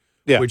there,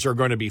 which are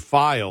going to be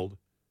filed.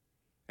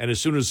 And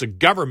as soon as the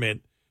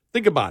government,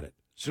 think about it,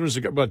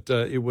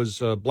 it was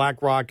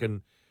BlackRock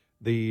and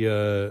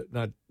the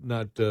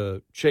not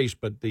Chase,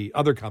 but the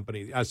other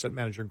company, the asset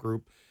management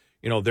group,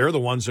 they're the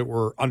ones that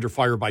were under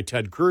fire by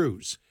Ted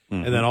Cruz.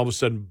 Mm-hmm. And then all of a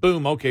sudden,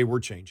 boom, okay, we're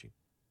changing.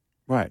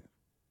 Right.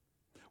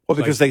 Well,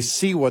 because they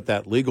see what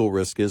that legal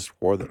risk is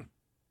for them.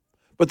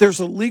 But there's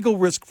a legal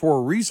risk for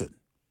a reason.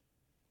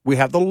 We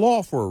have the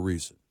law for a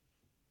reason.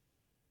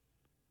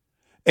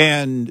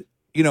 And,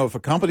 if a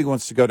company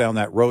wants to go down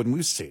that road, and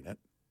we've seen it,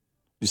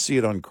 you see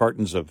it on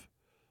cartons of,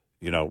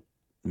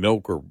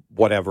 milk or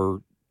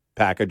whatever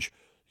package,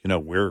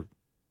 we're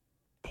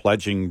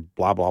pledging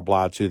blah, blah,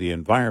 blah to the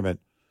environment.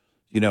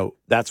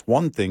 That's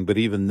one thing. But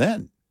even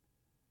then,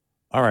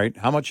 all right,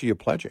 how much are you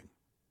pledging?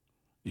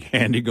 You're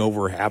handing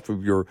over half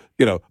of your,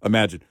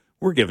 imagine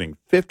we're giving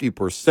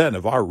 50%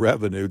 of our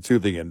revenue to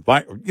the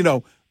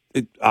environment.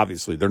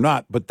 Obviously they're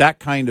not, but that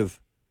kind of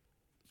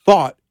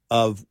thought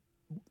of,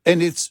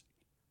 and it's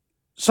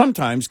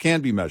sometimes can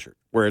be measured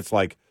where it's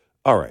like,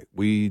 all right,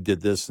 we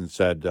did this and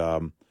said,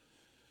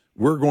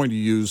 we're going to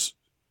use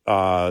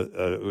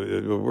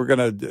we're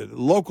going to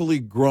locally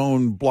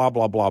grown blah,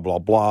 blah, blah, blah,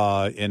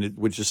 blah,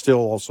 which is still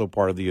also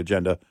part of the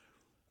agenda.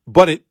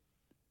 But it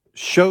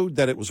showed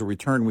that it was a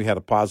return. We had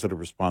a positive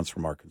response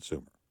from our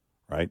consumer,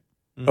 right?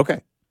 Mm-hmm.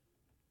 Okay.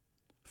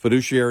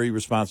 Fiduciary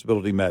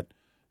responsibility met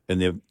in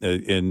the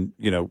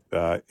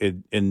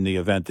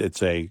event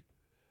it's a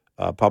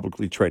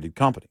publicly traded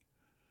company.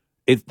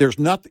 There's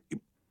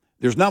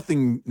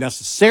nothing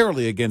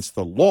necessarily against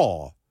the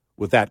law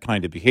with that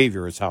kind of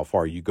behavior. Is how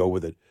far you go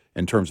with it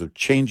in terms of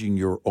changing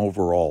your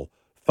overall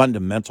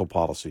fundamental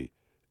policy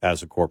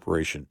as a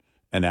corporation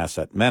and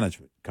asset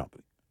management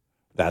company.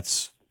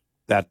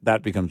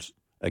 That becomes,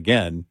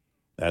 again,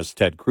 as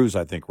Ted Cruz,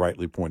 I think,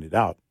 rightly pointed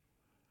out,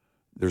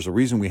 there's a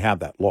reason we have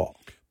that law.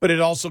 But it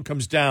also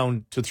comes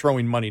down to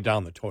throwing money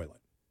down the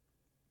toilet.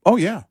 Oh,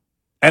 yeah.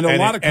 And a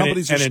lot of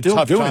companies are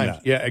still doing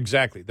that. Yeah,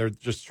 exactly.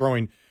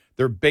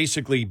 They're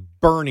basically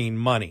burning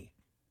money.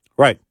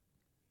 Right.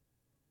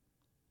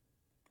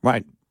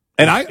 Right.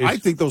 And I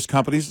think those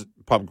companies,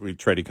 publicly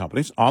traded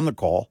companies, on the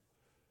call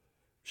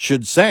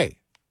should say,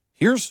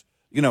 here's,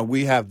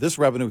 we have this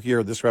revenue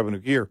here, this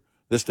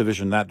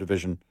division, that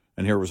division,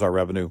 and here was our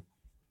revenue.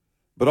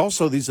 But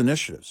also these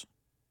initiatives.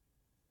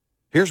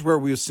 Here's where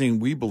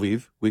we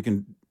believe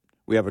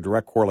we have a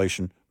direct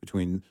correlation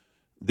between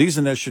these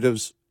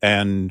initiatives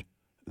and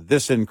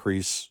this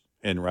increase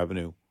in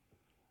revenue.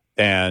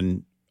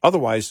 And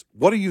otherwise,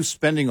 what are you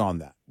spending on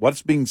that?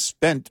 What's being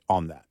spent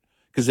on that?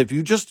 Because if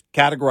you just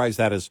categorize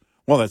that as,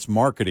 well, that's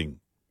marketing.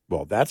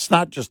 Well, that's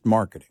not just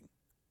marketing.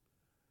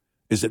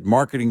 Is it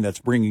marketing that's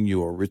bringing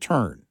you a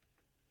return?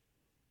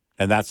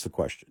 And that's the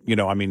question.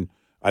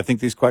 I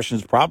think these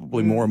questions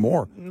probably more and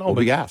more will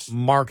be asked.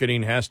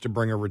 Marketing has to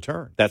bring a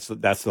return. That's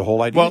the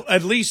whole idea. Well,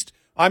 at least,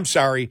 I'm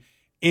sorry,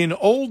 in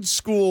old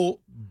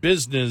school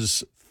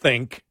business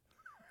think,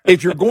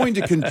 if you're going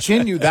to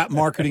continue that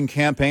marketing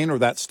campaign or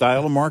that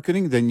style of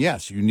marketing, then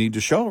yes, you need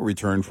to show a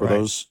return for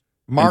those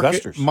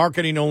investors.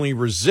 Marketing only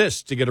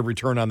resists to get a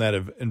return on that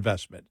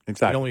investment.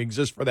 Exactly. It only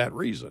exists for that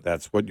reason.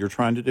 That's what you're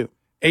trying to do.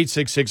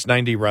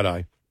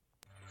 866-90-RED-EYE.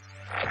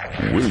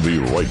 We'll be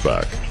right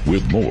back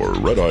with more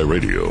Red Eye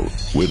Radio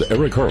with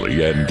Eric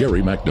Harley and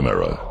Gary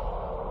McNamara.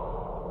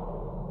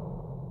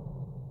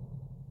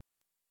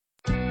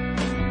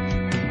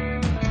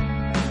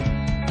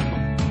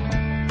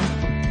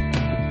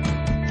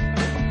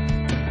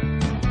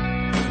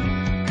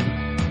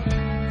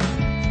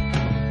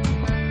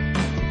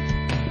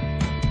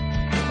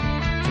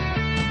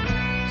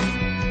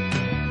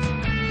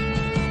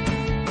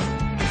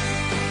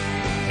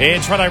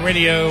 It's Red Eye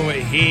Radio.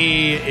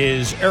 He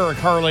is Eric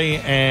Harley,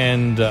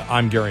 and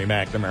I'm Gary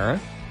McNamara.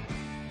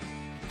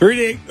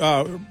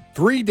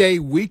 3-day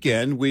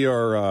weekend. We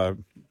are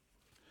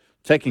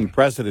taking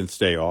President's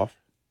Day off,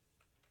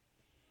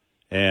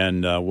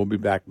 and we'll be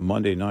back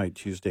Monday night,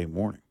 Tuesday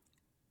morning.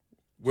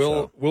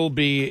 We'll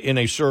be in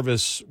a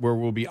service where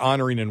we'll be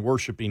honoring and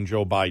worshiping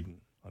Joe Biden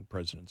on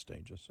President's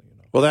Day, just so you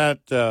know. Well,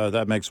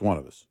 that makes one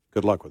of us.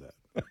 Good luck with that.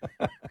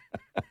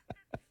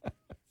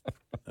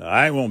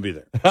 I won't be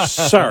there.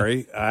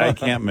 Sorry, I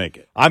can't make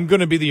it. I'm going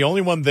to be the only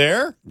one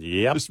there?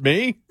 Yep. Just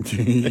me?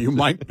 You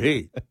might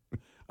be.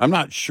 I'm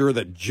not sure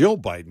that Jill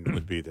Biden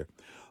would be there.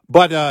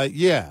 But,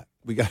 yeah,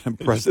 we got a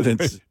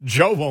president's...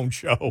 Joe won't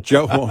show.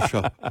 Joe won't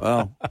show.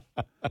 Well,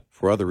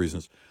 for other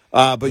reasons.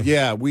 But,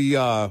 yeah, we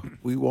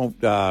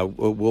won't...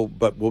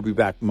 we'll be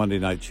back Monday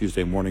night,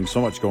 Tuesday morning. So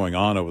much going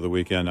on over the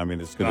weekend. I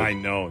mean, it's going to... I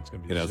know. It's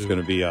going to be... it's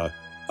going to be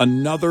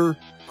another...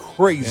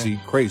 Crazy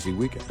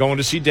weekend. Going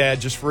to see Dad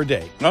just for a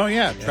day. Oh,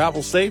 yeah.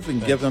 Travel safe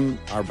and give him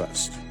our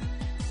best.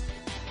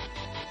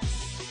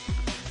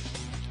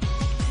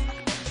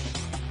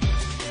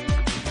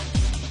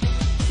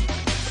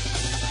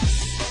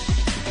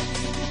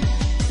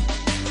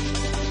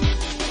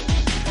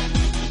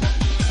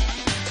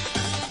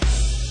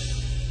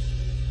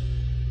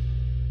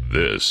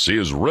 This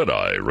is Red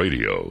Eye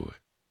Radio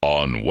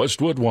on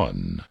Westwood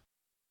One.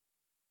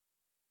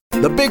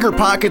 The Bigger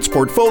Pockets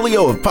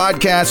portfolio of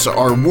podcasts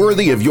are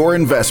worthy of your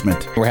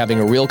investment. We're having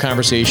a real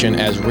conversation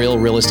as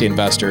real estate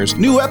investors.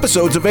 New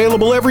episodes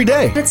available every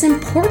day. It's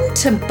important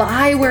to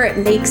buy where it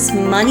makes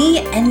money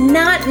and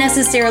not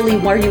necessarily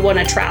where you want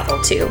to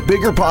travel to.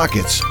 Bigger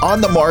Pockets,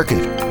 On the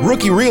Market,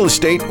 Rookie Real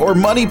Estate, or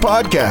Money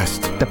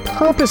Podcast. The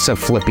purpose of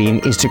flipping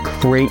is to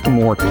create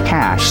more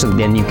cash so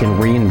then you can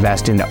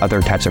reinvest into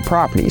other types of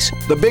properties.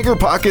 The Bigger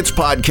Pockets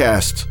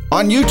Podcast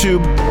on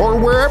YouTube or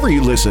wherever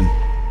you listen.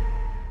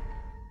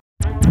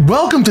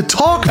 Welcome to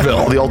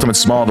Talkville, the ultimate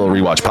Smallville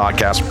rewatch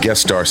podcast.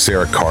 Guest star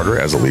Sarah Carter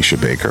as Alicia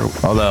Baker,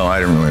 although I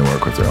didn't really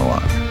work with her a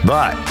lot.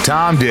 But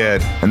Tom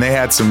did, and they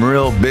had some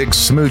real big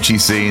smoochy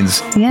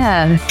scenes.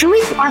 Yeah. Can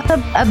we talk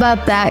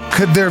about that?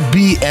 Could there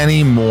be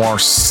any more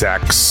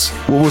sex?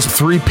 What was a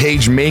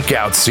 3-page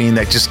makeout scene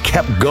that just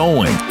kept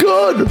going?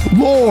 Good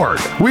Lord.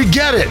 We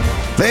get it.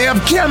 They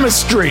have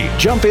chemistry.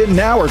 Jump in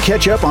now or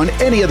catch up on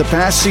any of the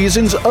past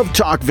seasons of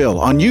Talkville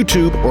on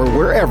YouTube or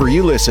wherever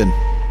you listen.